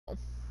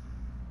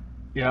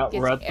Yeah,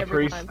 we're Gets at the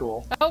every time.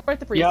 preschool. Oh, we're at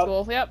the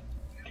preschool. Yep.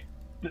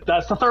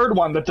 That's the third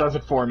one that does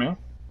it for me.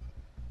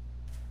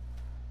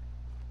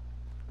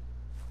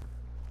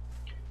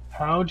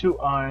 How do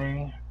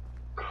I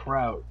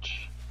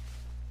crouch?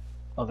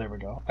 Oh, there we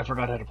go. I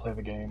forgot how to play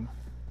the game.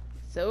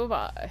 So have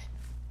I.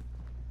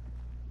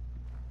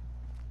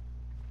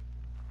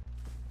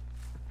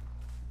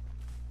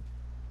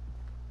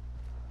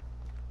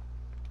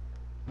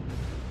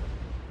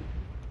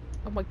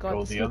 Oh my god, Go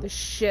this the scared other- the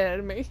shit out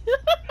of me.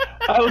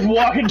 I was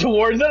walking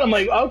towards it. I'm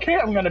like, okay,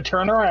 I'm gonna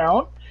turn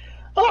around.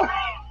 I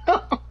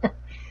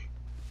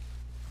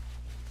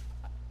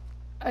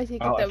take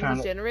it Oh, I that was found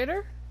a it.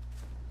 generator?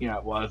 Yeah,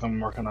 it was. I'm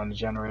working on the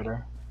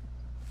generator.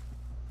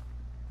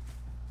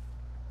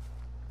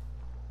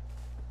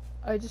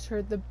 I just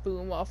heard the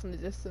boom off in the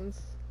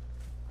distance.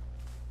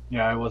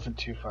 Yeah, I wasn't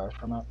too far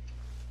from it.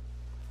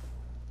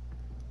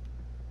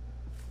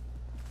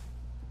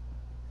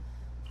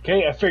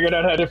 Okay, I figured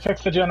out how to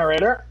fix the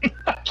generator.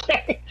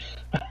 Okay.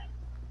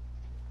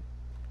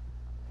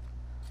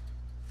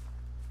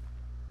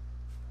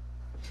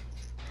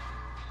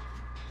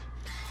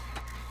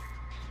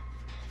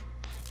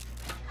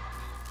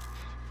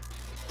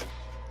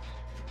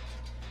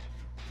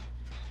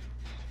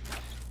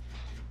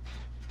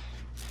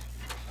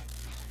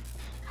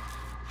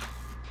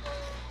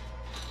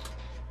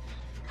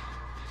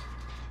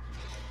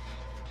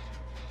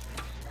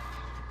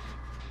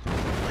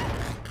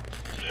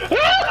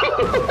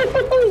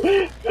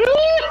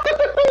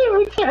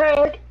 What the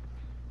heck?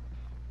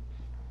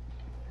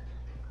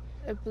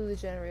 I blew the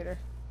generator.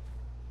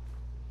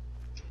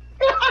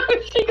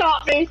 She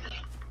got me.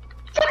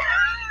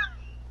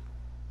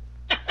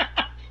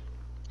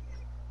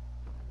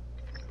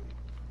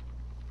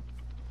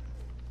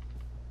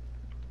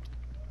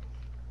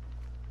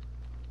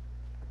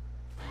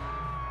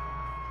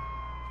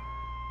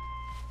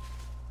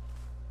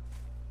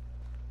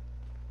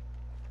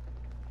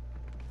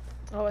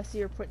 Oh, I see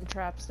her putting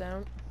traps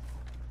down.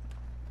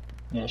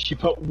 Yeah, she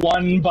put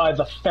one by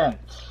the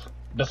fence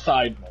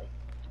beside me.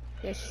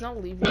 Yeah, she's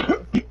not leaving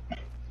you.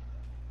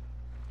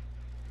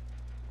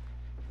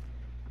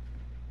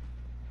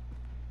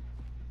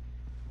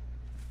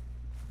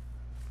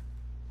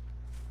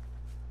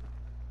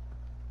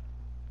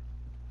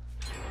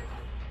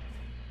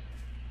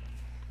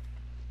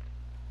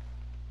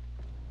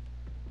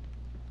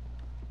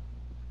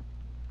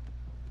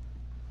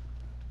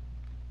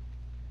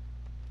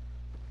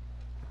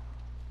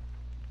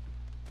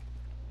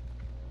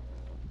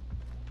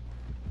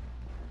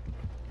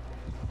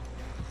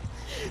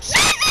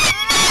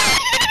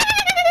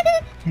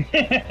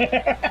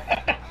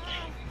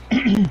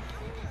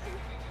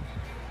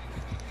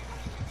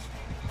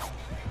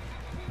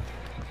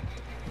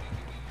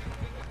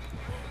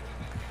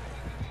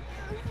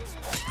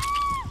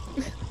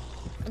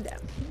 I'm down.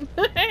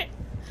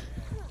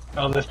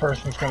 Oh, this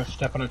person's gonna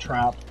step in a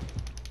trap.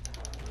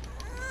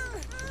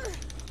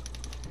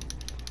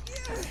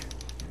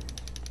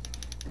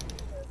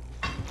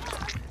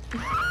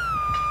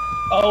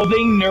 Oh, they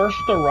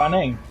nerfed the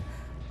running.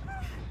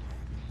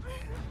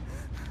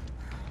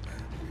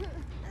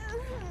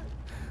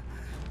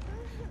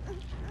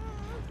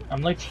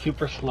 I'm like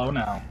super slow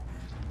now.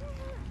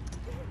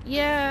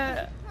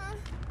 Yeah,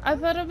 I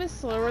thought it was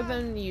slower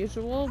than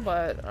usual,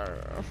 but I don't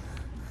know.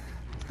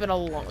 It's been a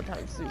long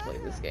time since we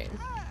played this game.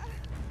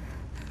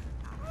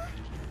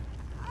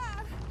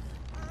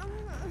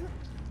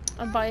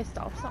 I'm by a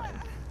stop sign.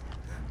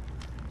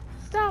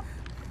 Stop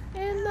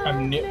in the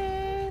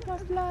name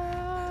of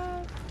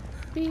love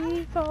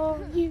before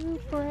you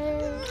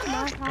break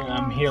my heart. Yeah,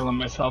 I'm healing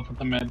myself with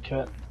the med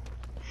kit.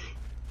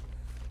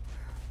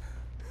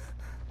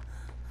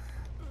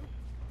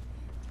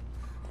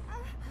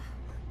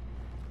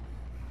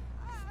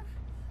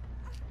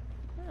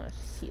 Oh,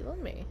 she's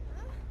healing me.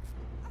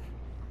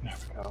 There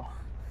we go.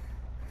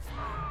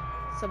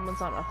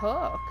 Someone's on a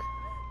hook.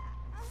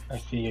 I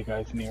see you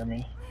guys near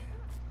me.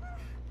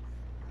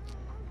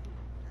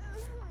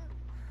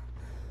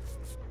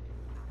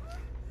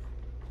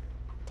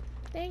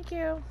 Thank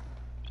you.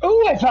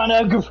 Oh, I found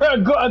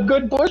a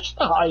good bush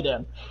to hide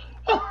in.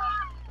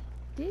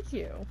 Did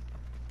you?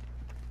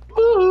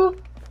 Ooh.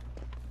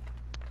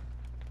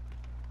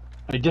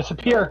 I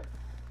disappear.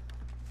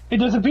 I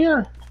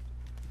disappear.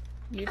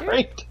 You do?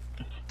 Great.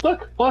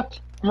 Look, I'm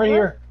right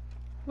here.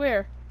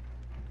 Where?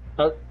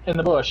 Oh, in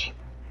the bush.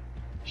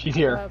 She's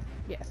here.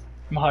 Yes.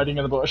 I'm hiding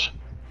in the bush.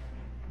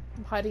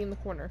 I'm hiding in the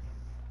corner.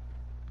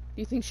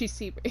 Do you think she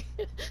see me?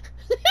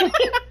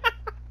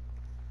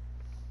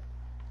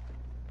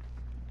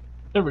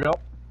 There we go.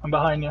 I'm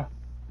behind you.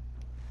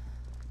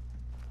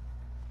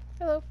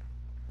 Hello.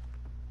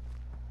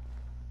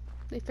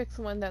 They fixed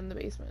the one down in the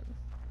basement.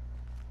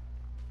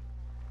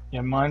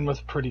 Yeah, mine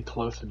was pretty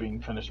close to being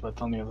finished, but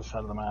it's on the other side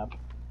of the map.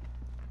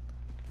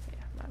 Yeah,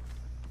 not.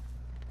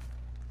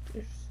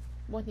 There's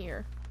one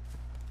here.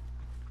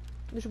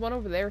 There's one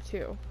over there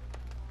too.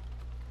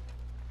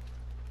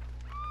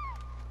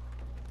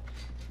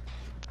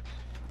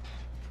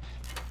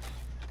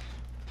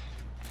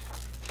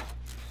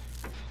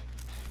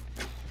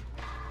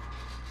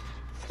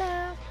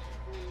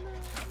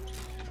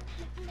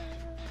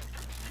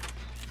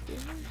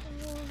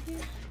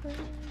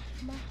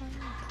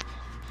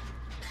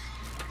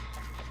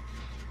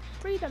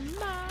 free the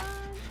mind,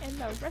 and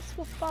the rest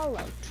will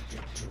follow.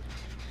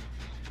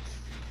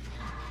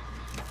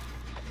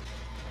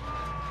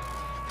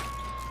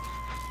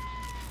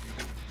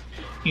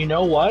 You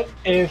know what?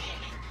 If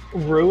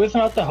Rue is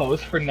not the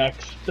host for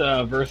next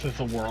versus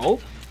the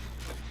world,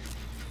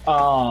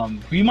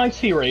 we might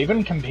see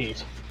Raven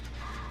compete.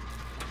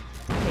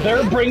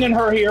 They're bringing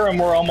her here, and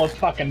we're almost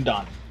fucking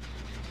done.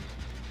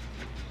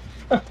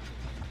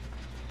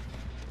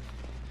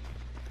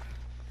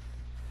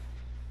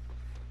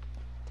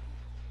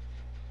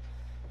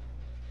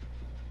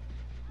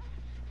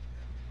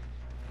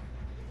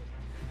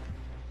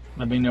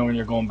 Let me know when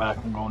you're going back.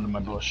 I'm going to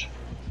my bush.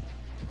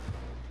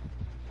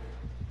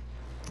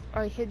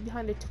 I hid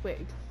behind a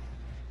twig.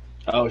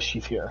 Oh,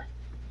 she's here.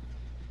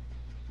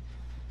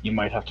 You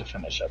might have to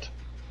finish it.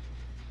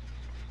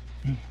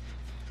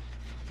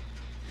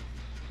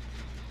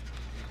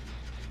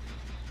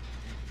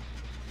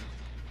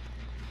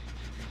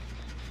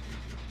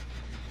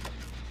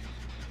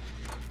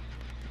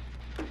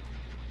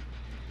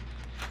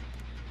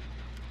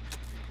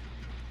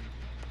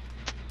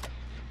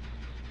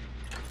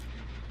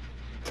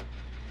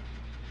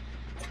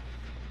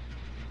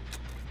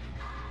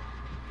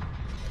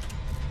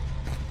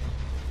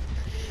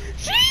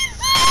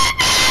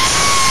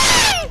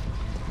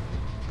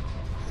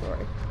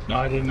 No,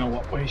 I didn't know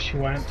what way she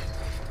went.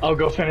 I'll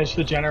go finish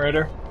the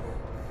generator.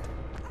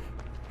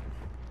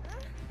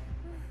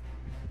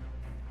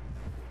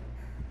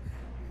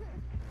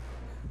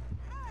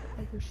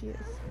 Oh, here she is.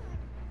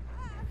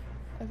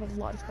 I have a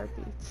lot of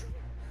heartbeats.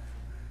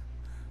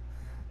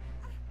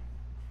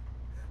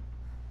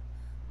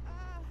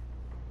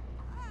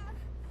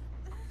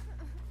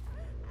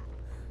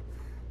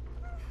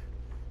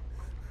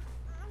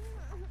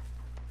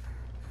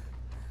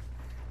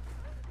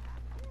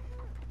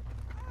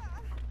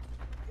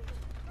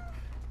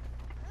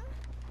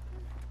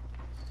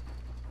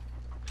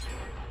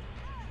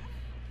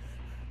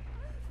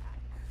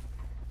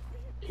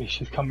 Okay,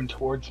 she's coming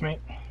towards me.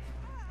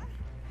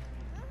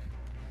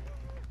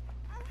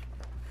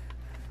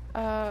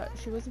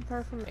 She wasn't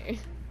far from me.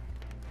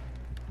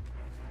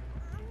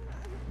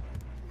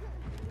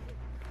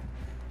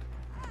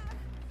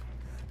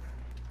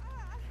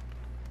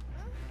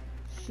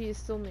 She is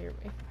still near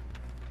me.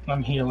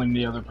 I'm healing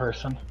the other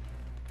person.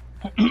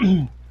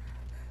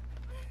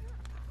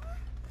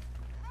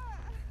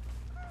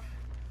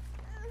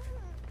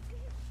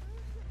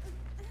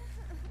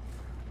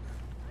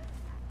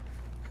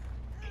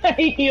 I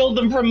healed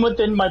them from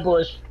within my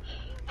bush.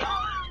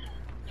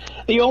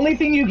 The only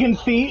thing you can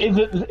see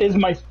is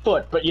my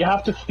foot, but you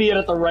have to see it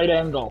at the right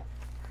angle.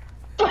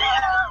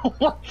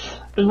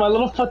 There's my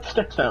little foot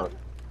sticks out.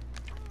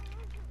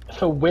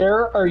 So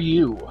where are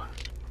you?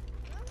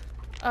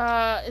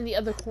 In the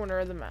other corner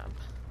of the map.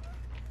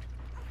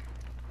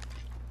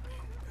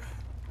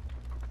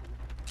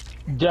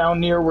 Down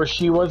near where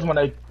she was when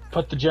I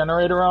put the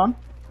generator on?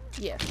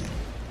 Yes.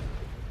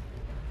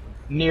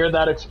 Near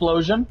that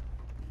explosion?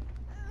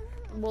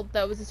 Well,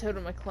 that was a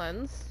totem I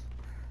cleansed.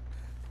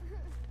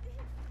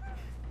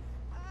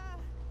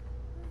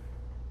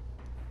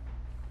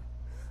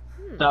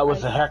 That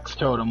was a hex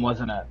totem,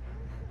 wasn't it?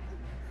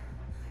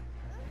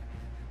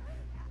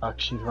 Fuck,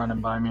 she's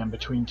running by me in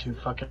between two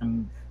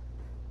fucking...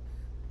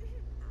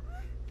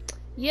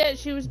 Yeah,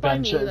 she was by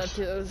me benches.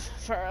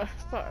 not too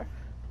far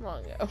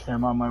long ago. Okay,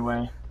 I'm on my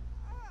way.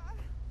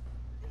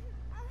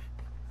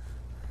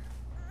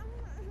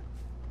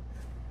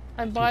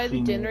 I'm by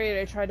the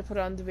generator I tried to put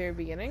on at the very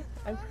beginning.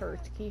 I'm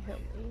hurt. Can you help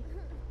me?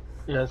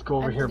 Yeah, let's go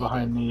over here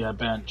behind the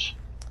bench.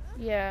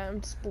 Yeah,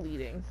 I'm just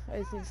bleeding. I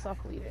just need to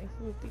stop bleeding.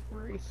 It would be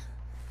great.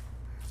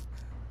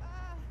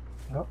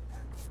 Nope.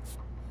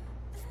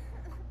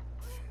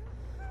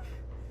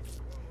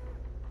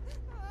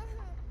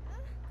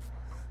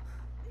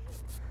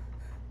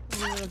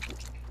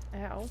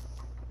 Ow.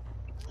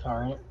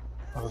 Sorry,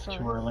 that was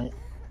too early.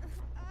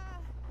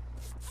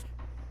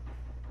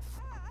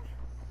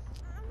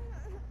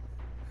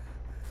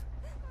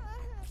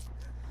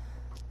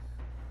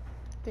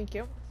 Thank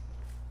you.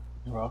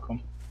 You're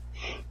welcome.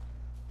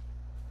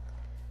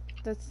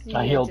 That's the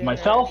I healed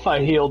myself,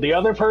 I healed the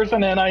other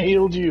person, and I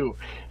healed you.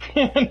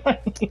 Yes,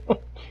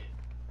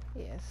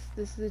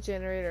 this is the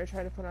generator I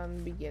tried to put on in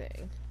the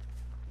beginning.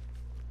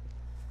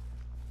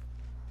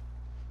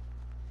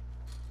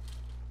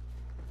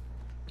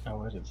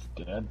 Oh, it is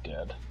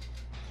dead.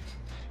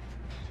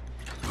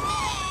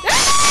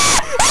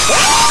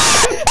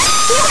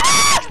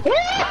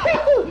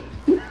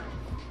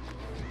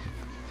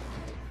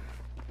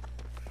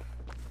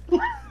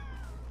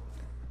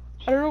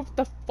 I don't know what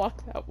the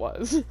fuck that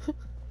was.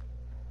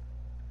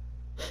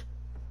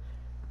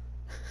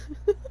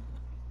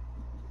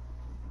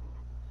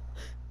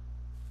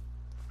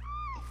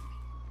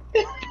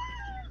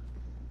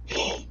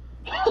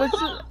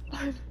 What's it?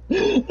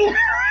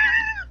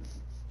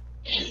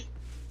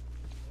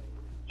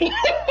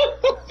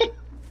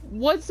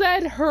 Was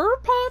that her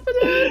popping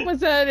out? Was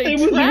that a It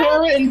was trap?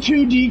 her and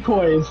two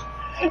decoys.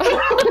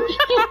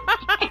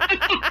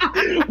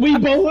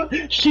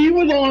 She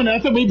was on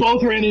us and we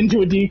both ran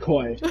into a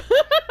decoy.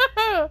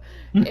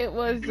 It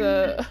was,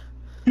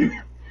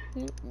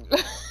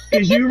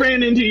 Because you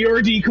ran into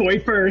your decoy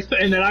first,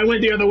 and then I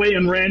went the other way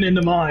and ran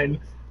into mine.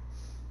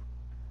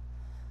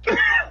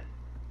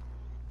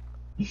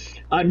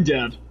 I'm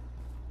dead.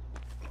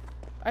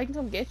 I can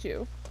come get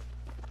you.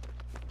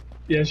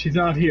 Yeah, she's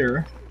not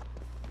here.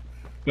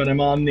 But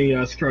I'm on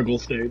the struggle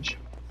stage.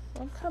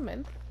 I'm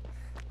coming.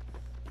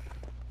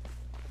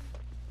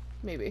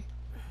 Maybe.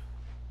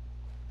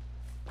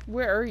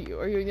 Where are you?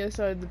 Are you on the other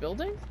side of the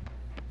building?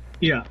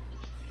 Yeah.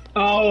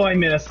 Oh, I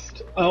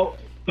missed. Oh,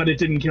 but it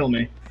didn't kill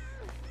me.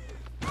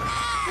 I'm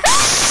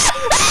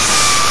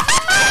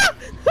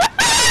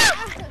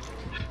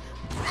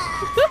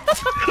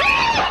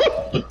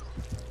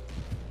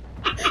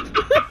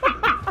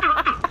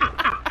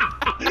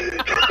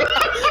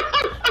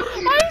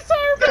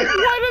sorry, but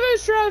one of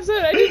those traps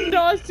in. I did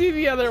not see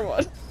the other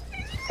one.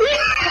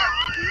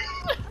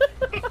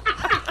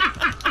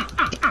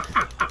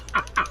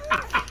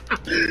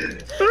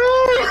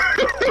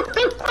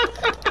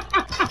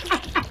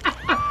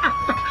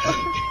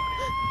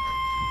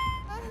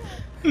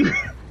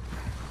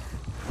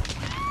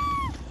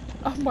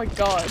 Oh my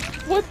god.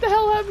 What the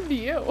hell happened to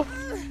you?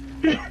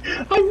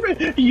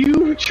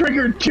 You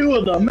triggered two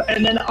of them,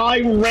 and then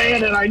I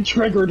ran and I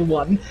triggered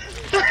one.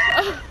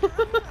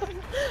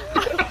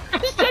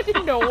 I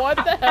didn't know what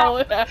the hell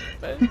had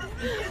happened.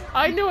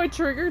 I know I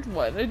triggered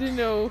one. I didn't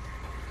know.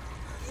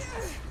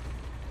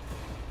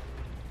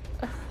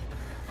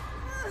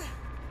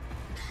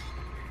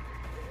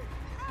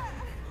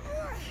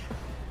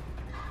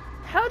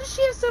 How does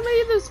she have so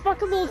many of those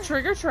fucking little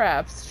trigger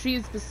traps?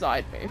 She's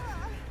beside me.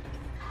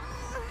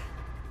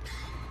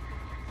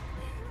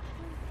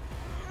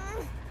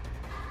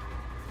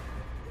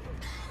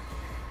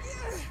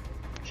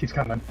 She's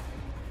coming.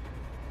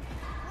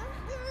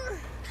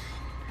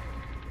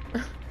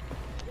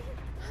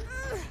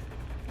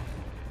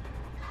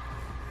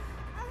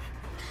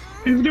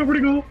 There's nowhere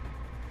to go.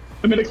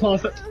 I'm in a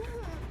closet.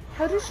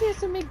 How does she have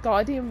so many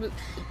goddamn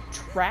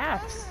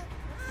traps?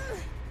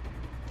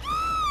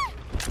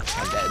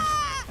 I'm dead.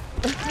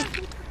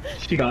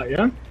 She got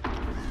you?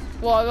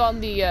 Well, I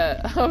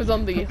was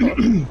on the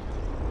hook.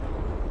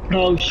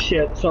 Oh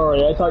shit,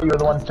 sorry. I thought you were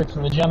the one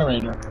fixing the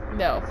generator.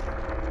 No.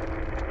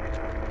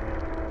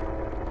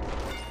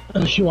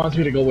 Oh, she wants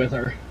me to go with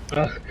her.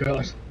 Oh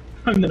god.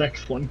 I'm the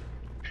next one.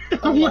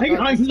 Oh my God,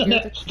 I'm the scared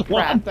next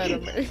crap one. out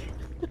of me.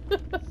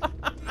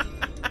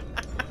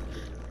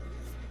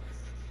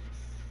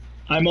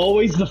 I'm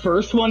always the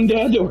first one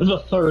dead or the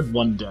third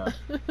one dead.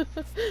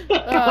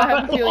 I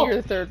have a feeling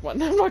you're the third one.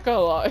 I'm not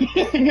gonna lie.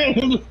 We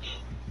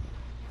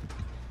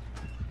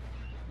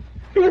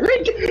go in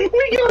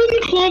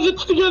the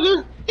closets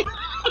together.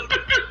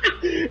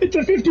 It's a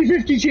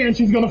 50-50 chance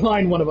he's gonna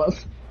find one of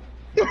us.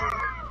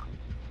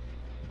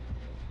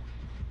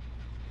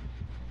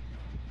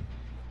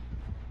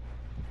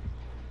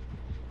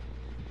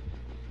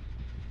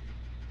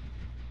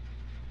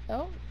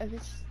 Oh, I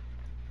think.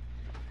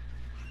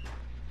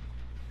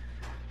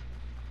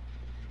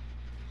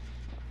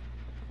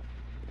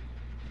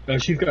 Oh,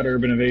 she's got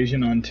urban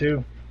evasion on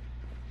too.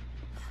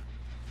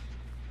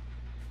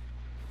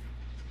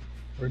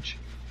 Where'd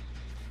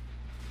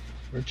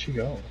she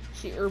go?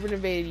 She urban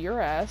evaded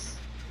your ass.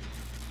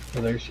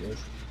 Oh, there she is.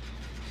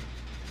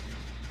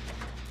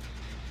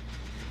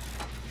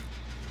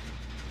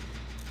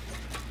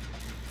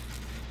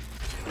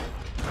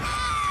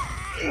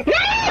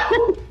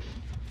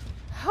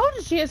 How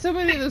did she have so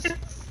many of those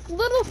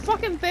little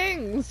fucking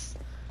things?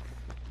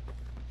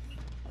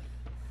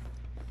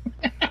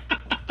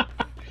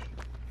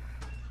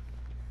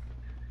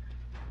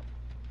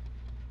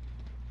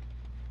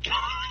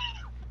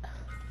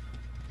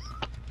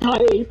 I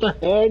hate the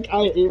heck.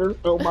 I hate her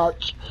so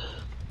much.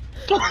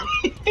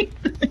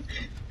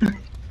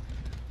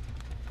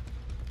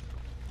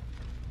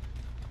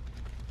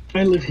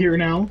 I live here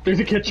now. There's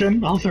a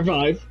kitchen. I'll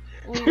survive.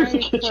 We're There's a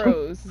running kitchen.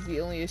 pros is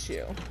the only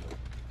issue.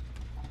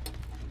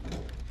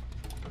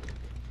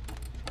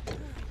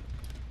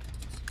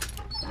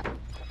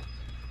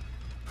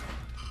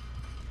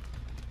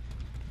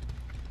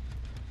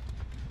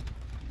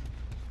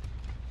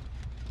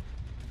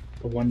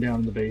 The one down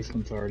in the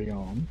basement's already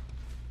on.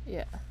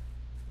 Yeah.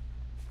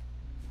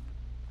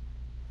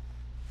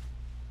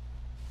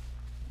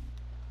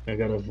 I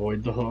gotta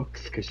avoid the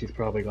hooks, because she's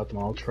probably got them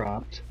all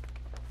trapped.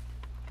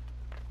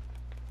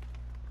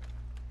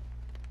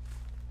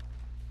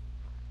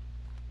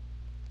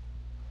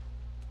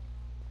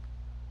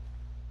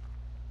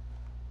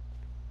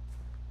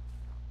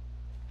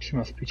 She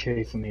must be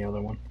chasing the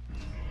other one.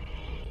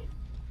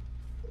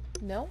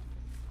 No?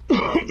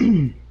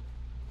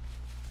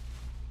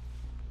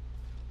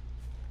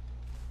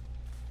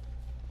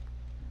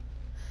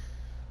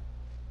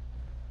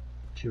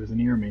 She was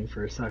near me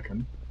for a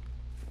second.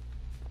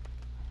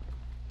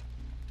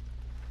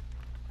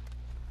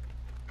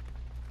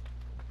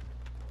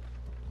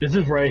 This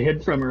is where I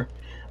hid from her.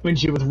 When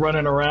she was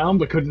running around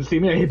but couldn't see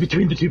me, I hid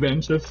between the two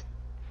benches.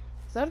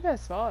 Is that a bad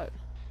spot?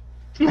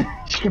 She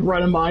kept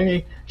running by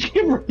me. She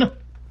kept running.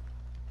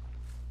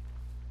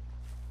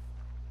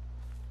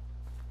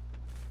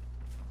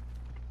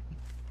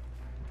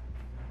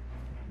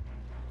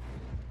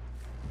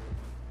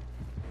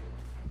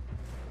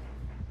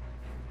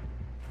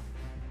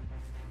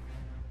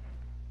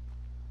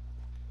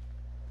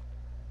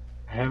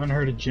 haven't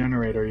heard a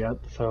generator yet,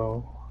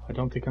 so I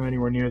don't think I'm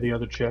anywhere near the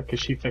other chick. Is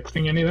she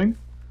fixing anything?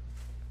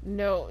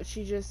 No,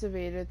 she just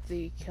evaded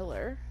the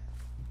killer.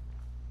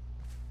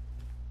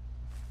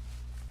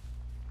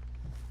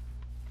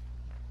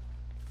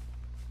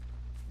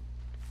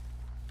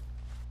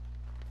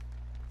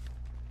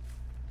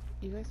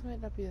 You guys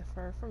might not be that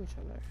far from each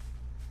other.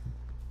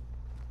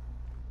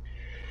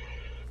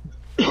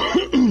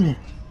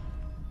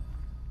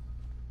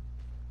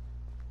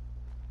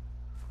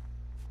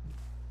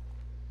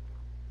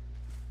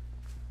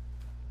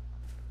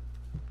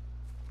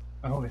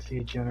 Oh, I see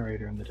a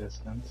generator in the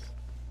distance.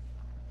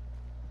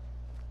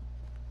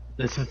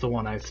 This is the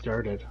one I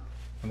started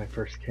when I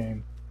first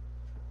came.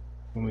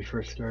 When we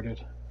first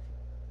started.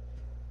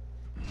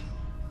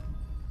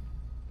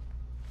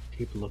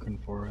 Keep looking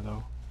for her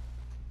though.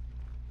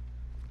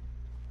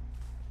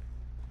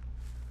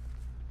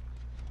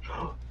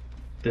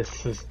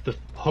 This is the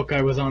hook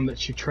I was on that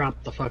she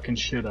trapped the fucking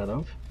shit out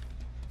of.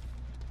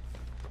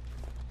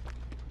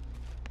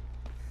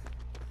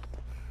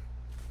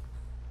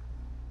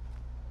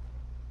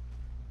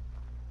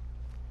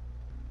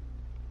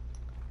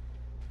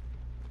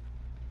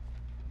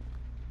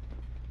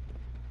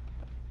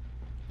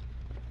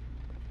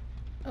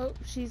 Oh,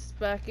 she's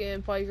back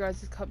in by your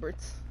guys'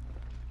 cupboards.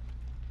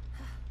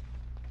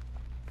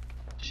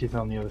 She's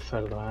on the other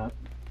side of that.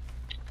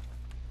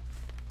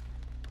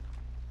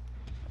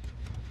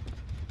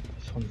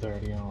 This one's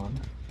already on.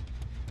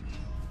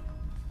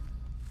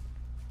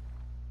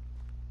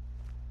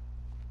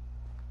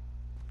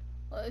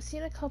 Well, I've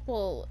seen a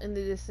couple in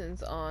the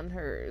distance on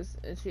hers,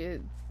 and she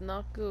did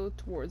not go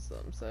towards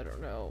them, so I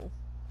don't know.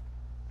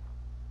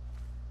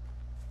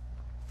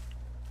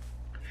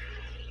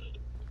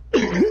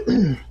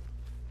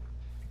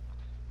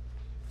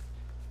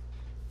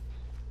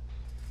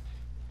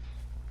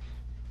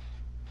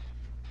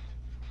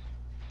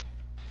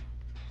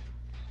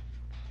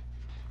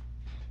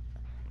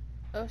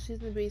 Oh, she's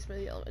in the basement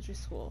of the elementary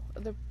school,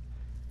 or the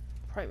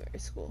primary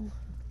school.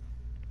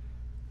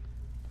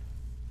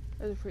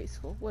 Or the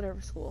preschool, whatever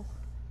school.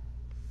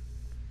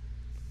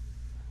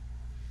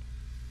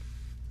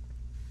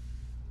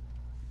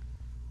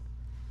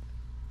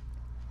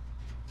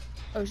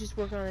 Oh, she's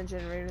working on a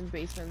generator in the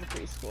basement of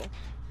the preschool.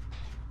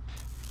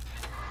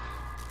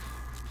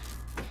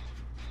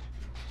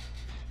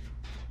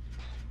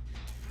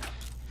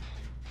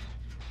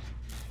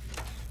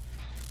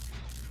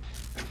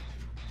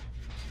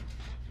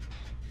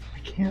 I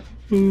can't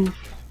move.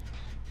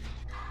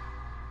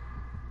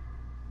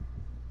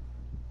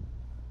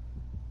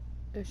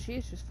 Oh,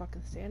 she's just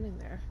fucking standing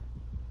there.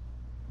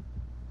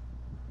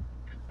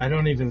 I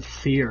don't even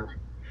see her.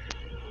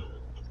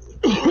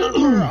 Is that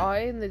her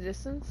eye in the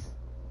distance?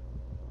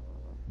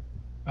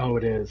 Oh,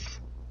 it is.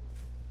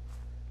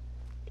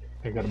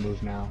 I gotta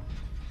move now.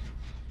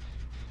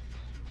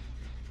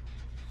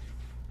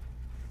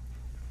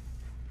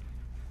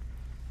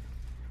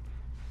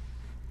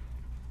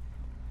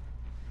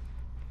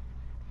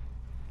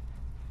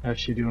 How's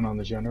she doing on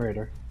the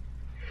generator?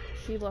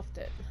 She left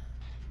it.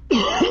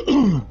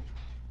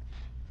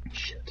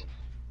 Shit.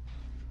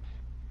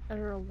 I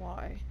don't know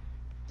why.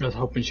 I was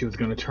hoping she was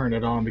going to turn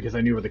it on because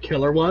I knew where the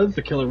killer was.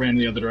 The killer ran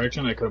the other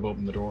direction. I could have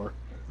opened the door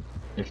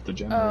if the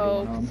generator Oh,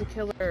 went on. because the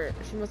killer...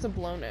 She must have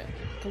blown it.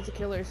 Because the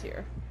killer's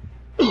here.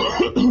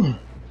 Oh,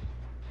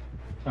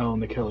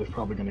 and the killer's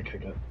probably going to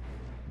kick it.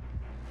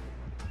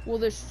 Well,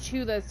 there's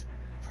two that's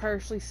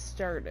partially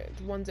started.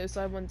 One's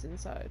outside, one's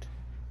inside.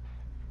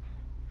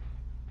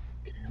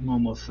 Okay, I'm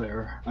almost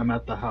there. I'm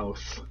at the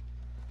house.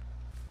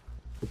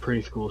 The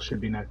preschool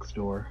should be next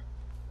door.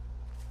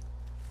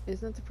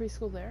 Isn't the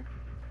preschool there?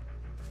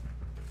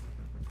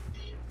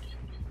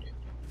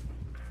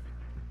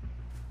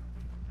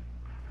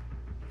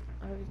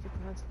 Oh, you could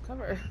find some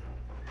cover.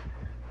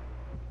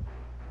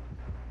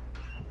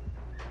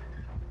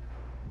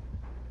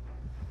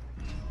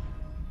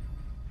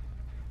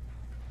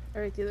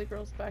 Alright, the other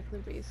girl's back in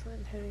the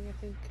basement, heading, I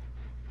think.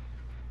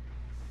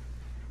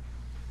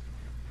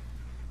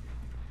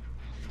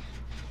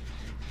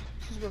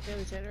 She's working on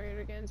the generator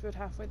again, it's about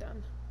halfway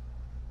done.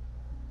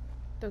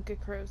 Don't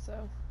get crows,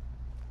 though.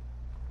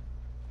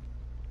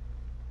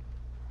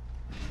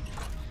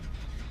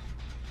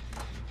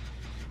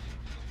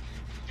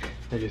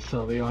 I just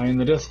saw the eye in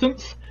the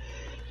distance.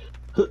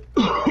 Oh,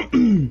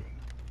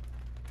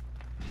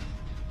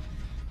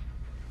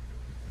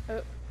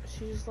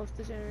 she just left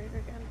the generator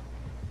again.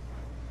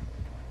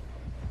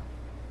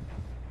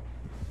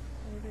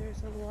 Oh,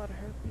 there's a lot of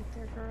heartbeat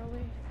there,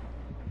 girly.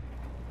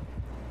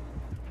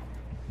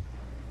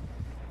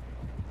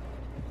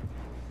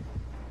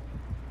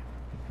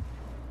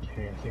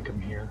 Okay, I think I'm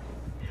here.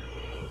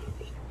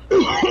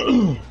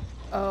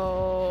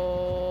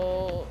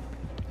 Oh,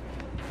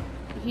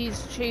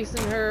 he's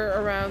chasing her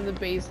around the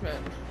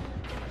basement.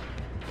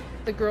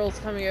 The girl's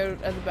coming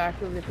out at the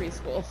back of the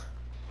preschool.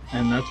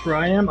 And that's where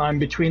I am. I'm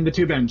between the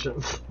two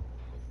benches.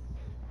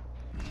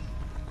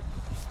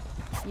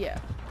 Yeah.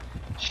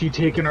 She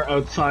taking her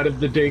outside of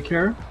the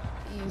daycare?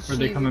 Or are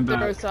they coming back?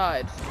 They're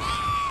outside.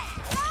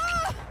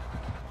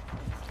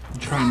 I'm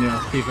trying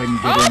to see if I can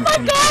get Oh in. my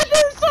god,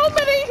 there's so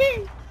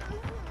many!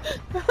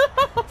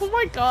 Oh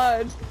my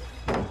god.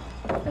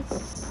 That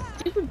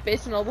stupid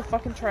bitch and all the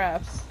fucking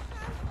traps.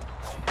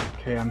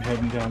 Okay, I'm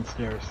heading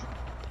downstairs.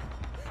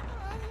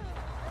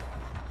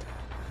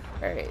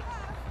 Alright.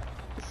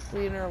 Just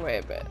leading her away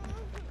a bit.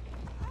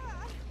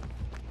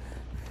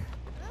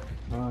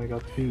 Oh, I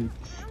got feet.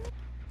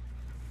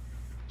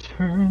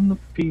 Turn the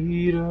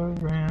feet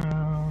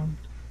around.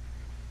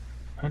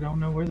 I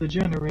don't know where the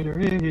generator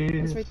is.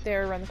 It's right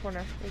there around the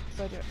corner. Right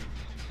beside it.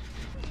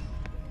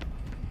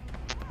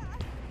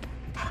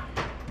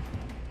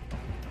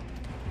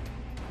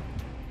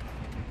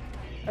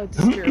 Oh, it's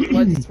a spear,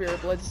 blood, spear,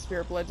 blood,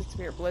 spear, blood,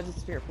 spear, blood,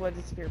 spear,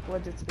 blood, spear,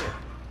 blood, spear.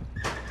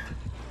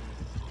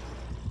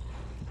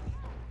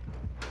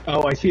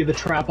 Oh, I see the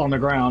trap on the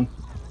ground.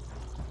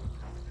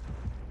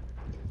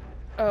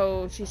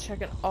 Oh, she's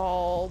checking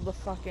all the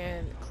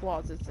fucking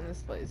closets in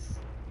this place.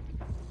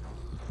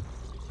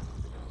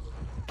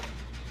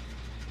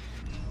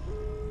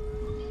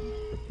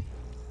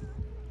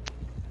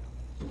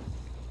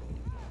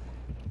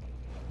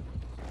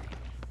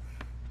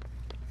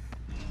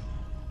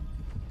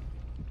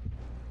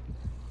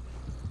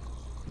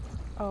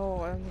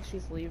 Oh, I don't think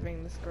she's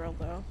leaving this girl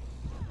though.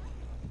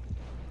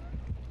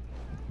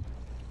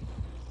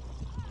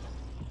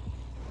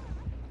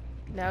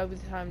 Now would be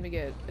the time to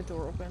get a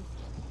door open.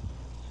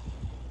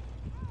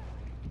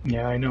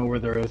 Yeah, I know where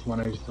there is one,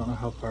 I just don't know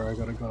how far I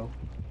gotta go.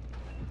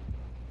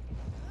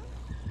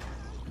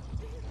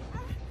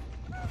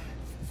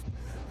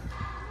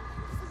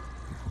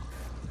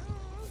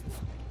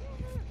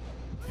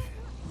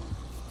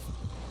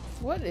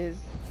 What is...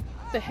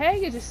 The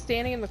hag is just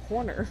standing in the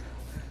corner.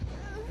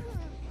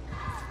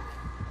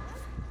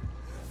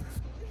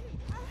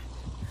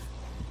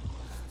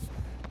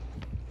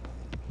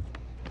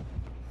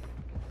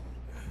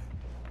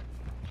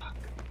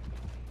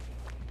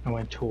 I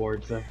went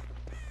towards her.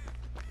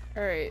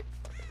 Alright.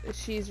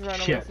 She's run away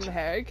Shit. from the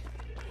hag.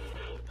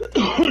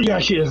 Yeah,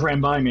 she just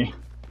ran by me.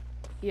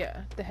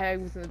 Yeah, the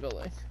hag was in the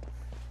building.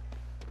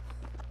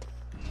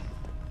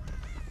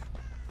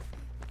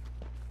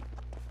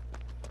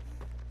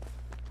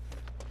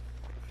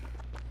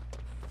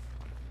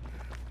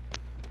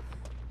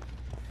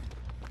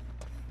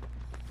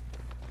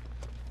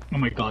 Oh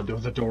my god, there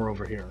was a door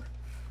over here.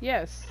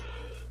 Yes.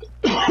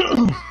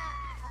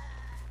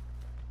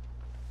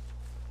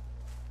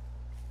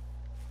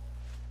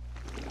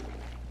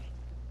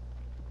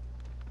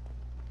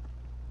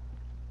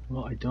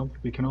 Well, I don't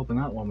think we can open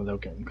that one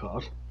without getting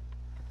caught.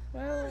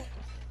 Well...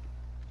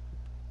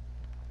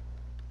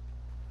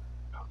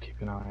 I'll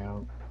keep an eye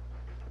out.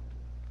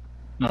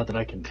 Not that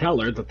I can tell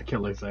her that the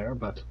killer's there,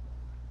 but...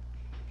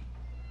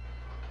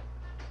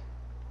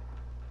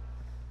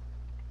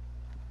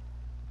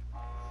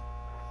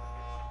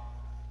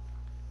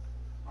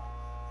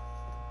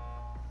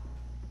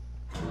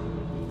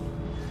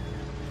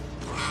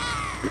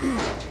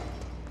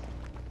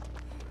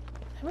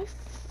 How many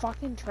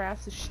fucking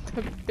traps does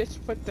the bitch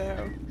put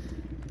down?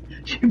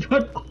 She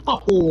put a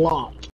lot.